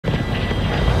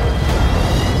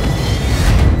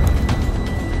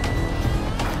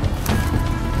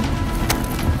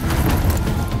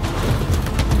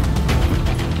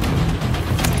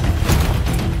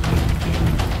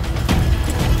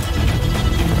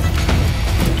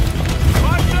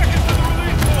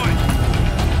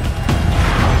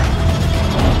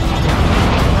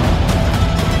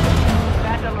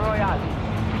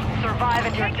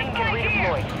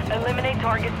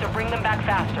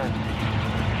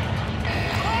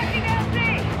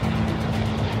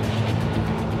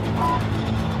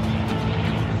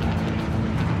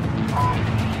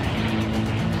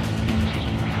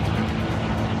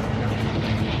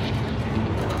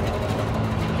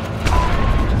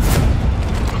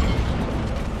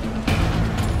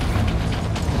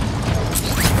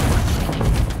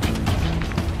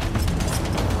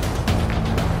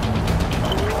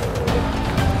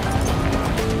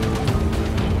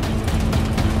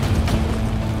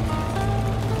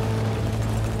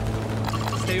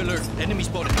Stay alert. Enemy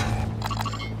spotted.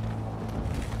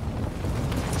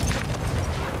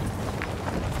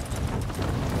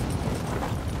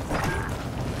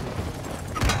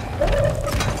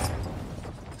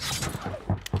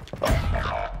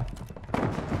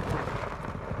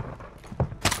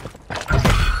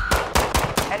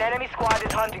 An enemy squad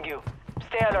is hunting you.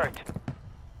 Stay alert.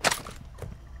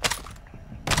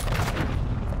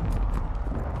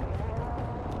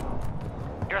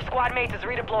 Your squad mate is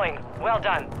redeploying. Well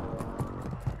done.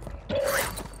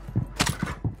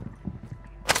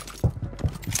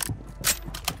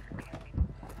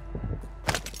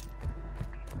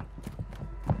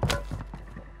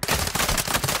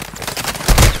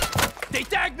 They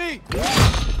tagged me!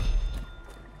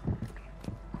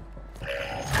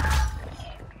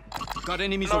 Got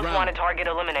enemies Most around. wanted target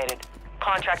eliminated.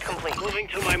 Contract complete. Moving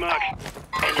to my mark.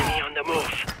 Enemy on the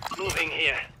move. Moving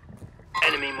here.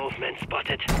 Enemy movement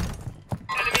spotted.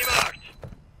 Enemy marked.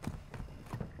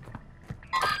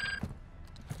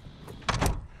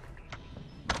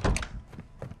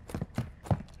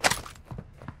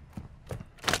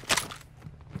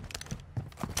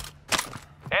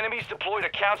 Enemies deployed a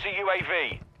counter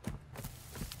UAV.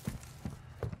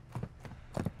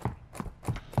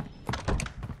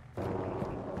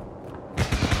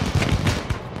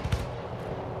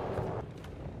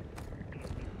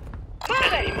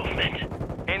 Enemy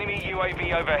movement. Enemy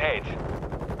UAV overhead.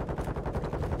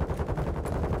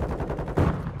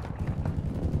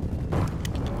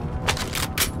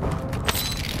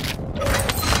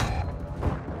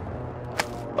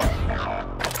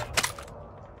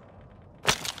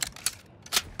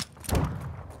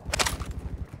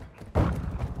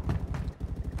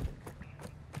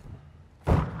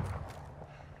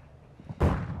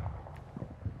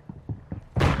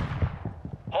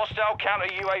 Hostile counter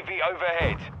UAV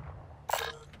overhead.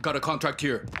 Got a contract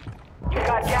here. You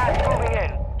got gas moving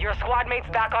in. Your squad mate's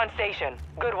back on station.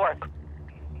 Good work.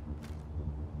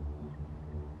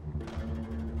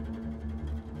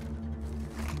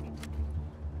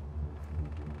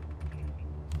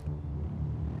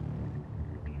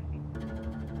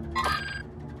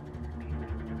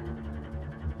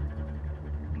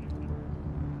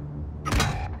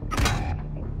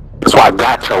 So I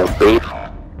got your bitch.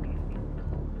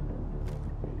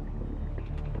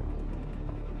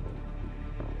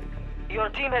 Your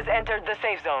team has entered the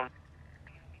safe zone.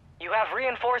 You have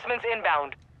reinforcements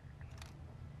inbound.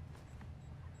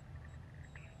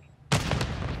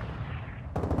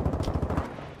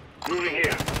 Moving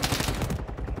here.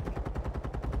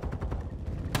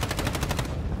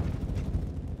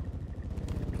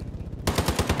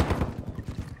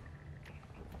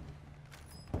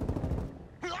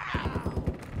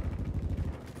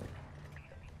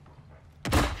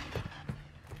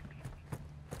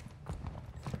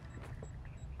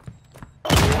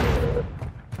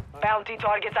 Bounty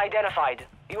targets identified.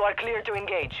 You are clear to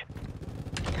engage.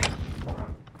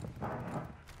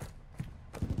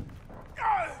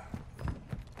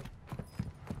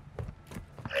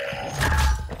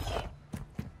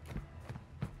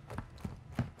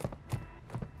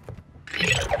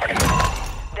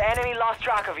 The enemy lost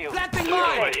track of you. Planting Be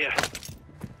mine! Right safe. here.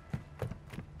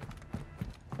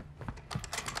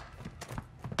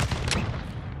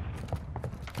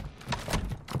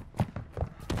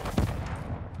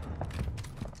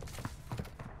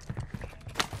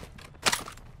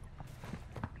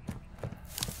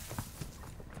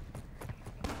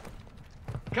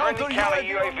 Friendly counter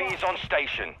UAVs on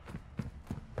station.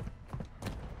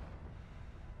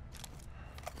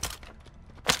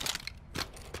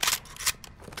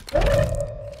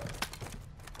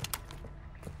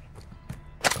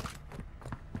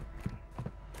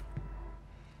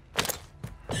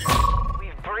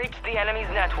 We've breached the enemy's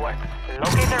network.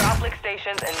 Locate their uplink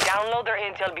stations and download their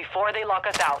intel before they lock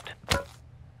us out.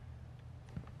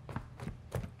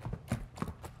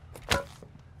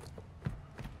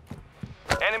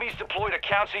 Enemies deployed a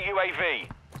counter UAV.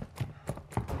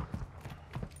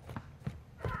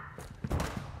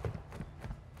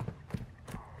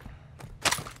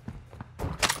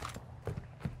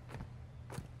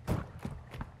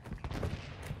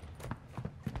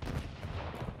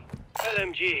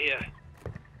 LMG here.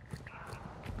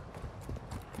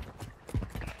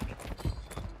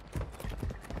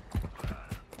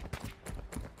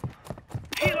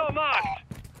 Helo marked.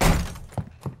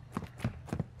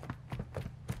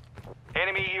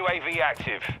 Enemy UAV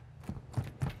active.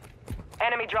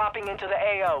 Enemy dropping into the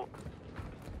AO.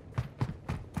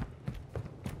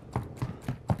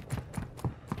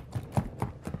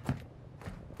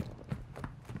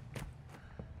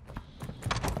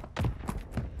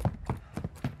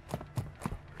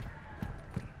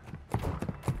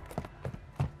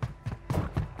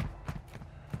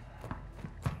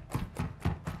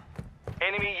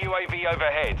 Enemy UAV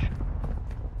overhead.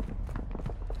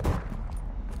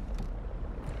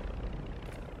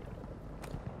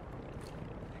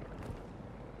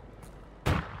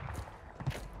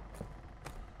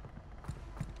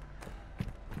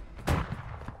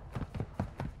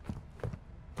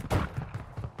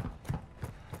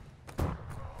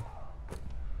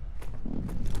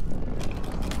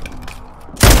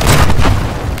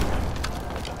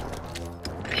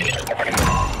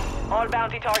 All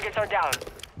bounty targets are down.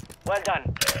 Well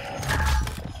done.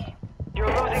 You're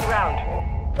losing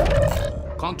ground.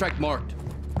 Contract marked.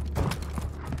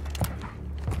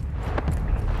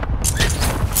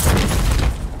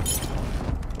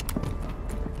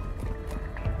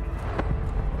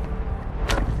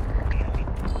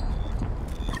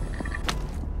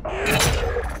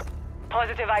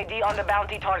 Positive ID on the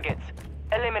bounty targets.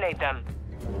 Eliminate them.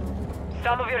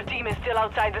 Some of your team is still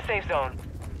outside the safe zone.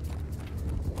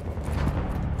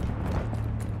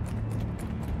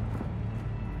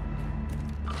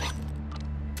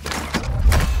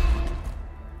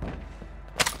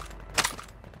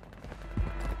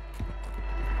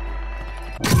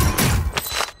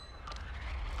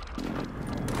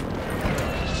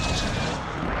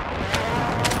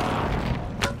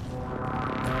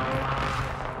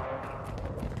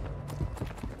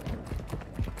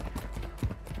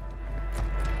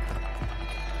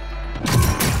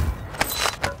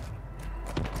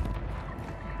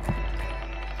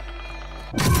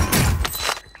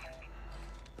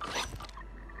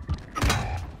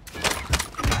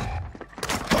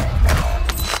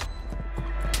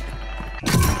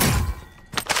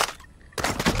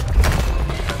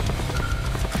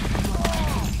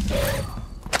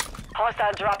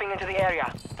 Hostile dropping into the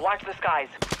area. Watch the skies.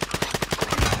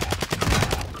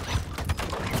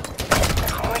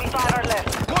 25 are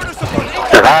left. Mortar support!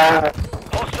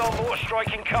 Hostile mortar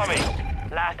strike incoming.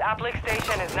 Last Applex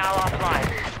station is now offline.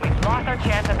 We've lost our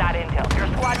chance at that intel. Your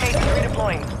squad mate is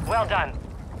redeploying. Well done.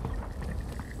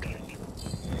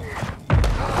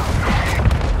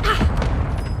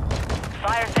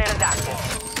 Fire sale is active.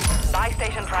 Buy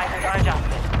station prices are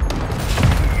adjusted.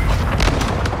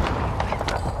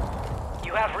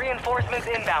 You have reinforcements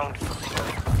inbound. Good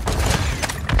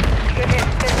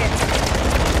hit, good hit.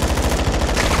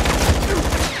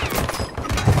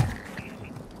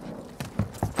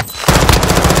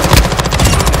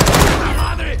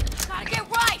 Gotta get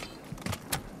right!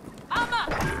 I'm up!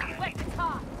 Wait the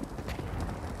top!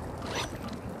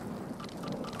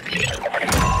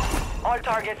 All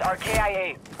targets are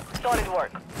KIA. Solid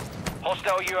work.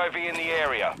 Hostile UAV in the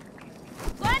area.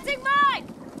 Planting mine!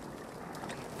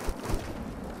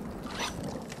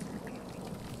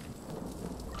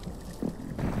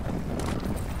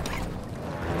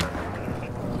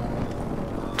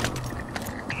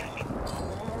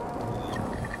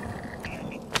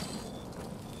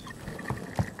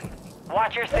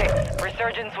 Watch your six.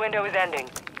 Resurgence window is ending.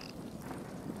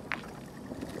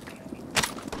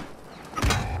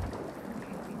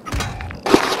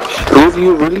 Two of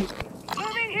you, really?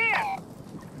 Moving here!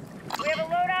 We have a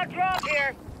loadout drop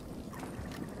here.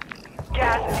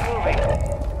 Gas is moving.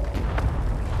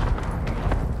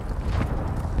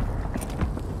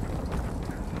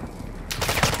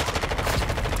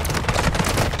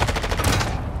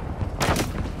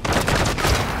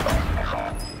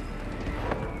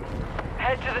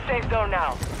 Head to the safe zone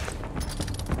now.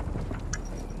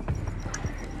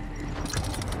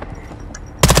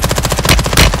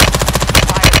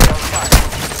 Fire sale started.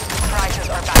 Prices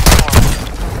are back to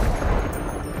normal.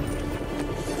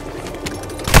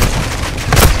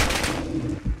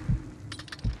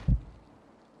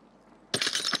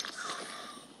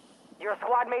 Your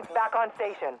squad mates back on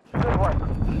station. Good work.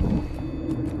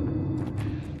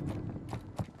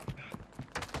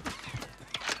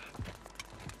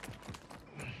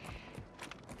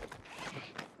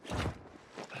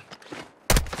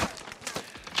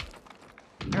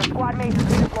 Your squad mate is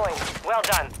redeploying. Well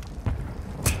done.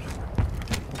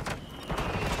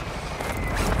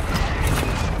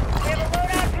 We have a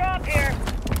loadout drop here.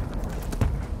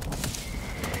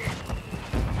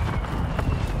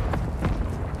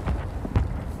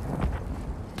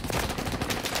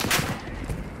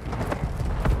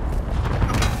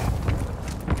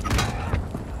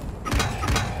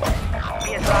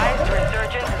 Be advised,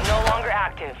 Resurgence is no longer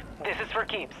active. This is for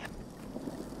keeps.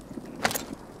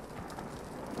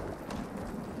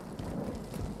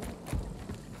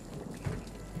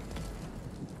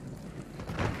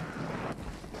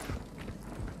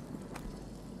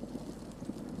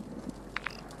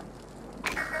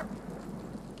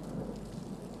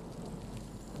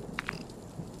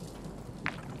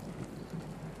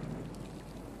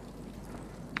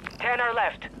 are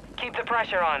left. Keep the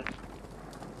pressure on.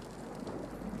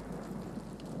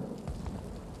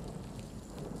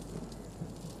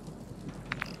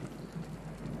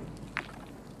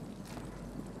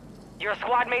 Your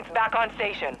squad mate's back on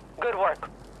station. Good work.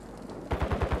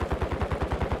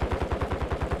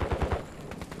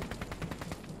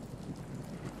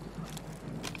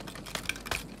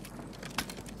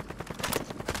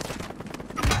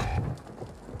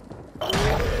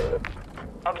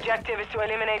 Objective is to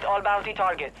eliminate all bounty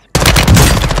targets.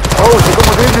 Oh, so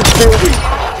someone in this building.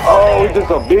 Oh, he's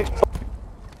just a big.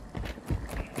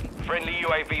 Friendly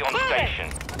UAV on station.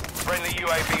 Friendly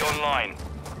UAV online.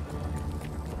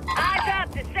 Eyes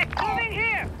out, the six moving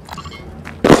here.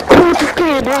 Parts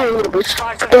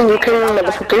of the team outside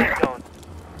the safe zone.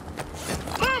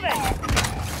 Moving.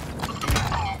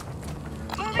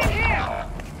 Moving here.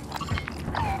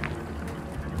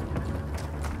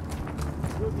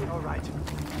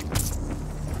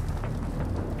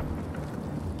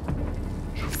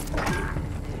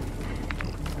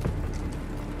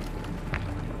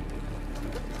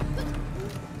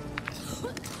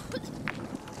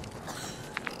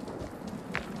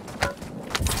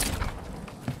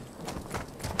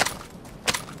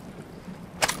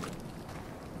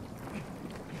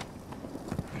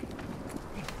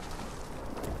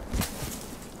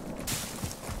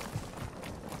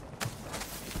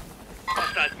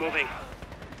 Hostiles moving.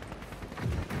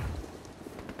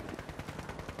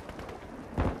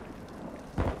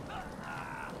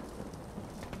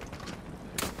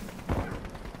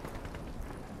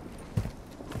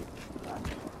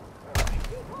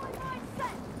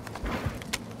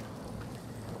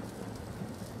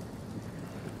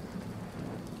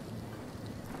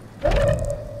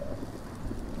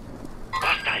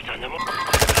 Hostiles on the move.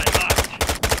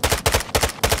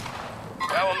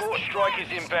 Our mortar strike is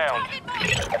inbound.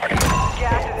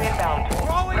 Gas is inbound.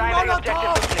 Primary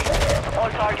objective complete. All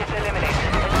targets eliminated.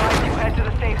 Advise you head to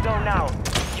the safe zone now.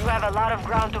 You have a lot of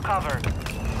ground to cover.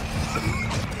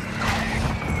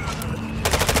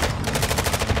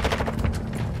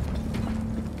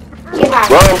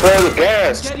 Run for the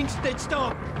gas. Getting stitched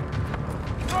up.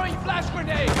 Throwing flash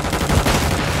grenade.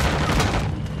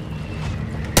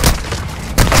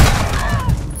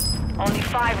 Only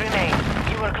 5 remain.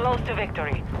 You were close to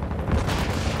victory.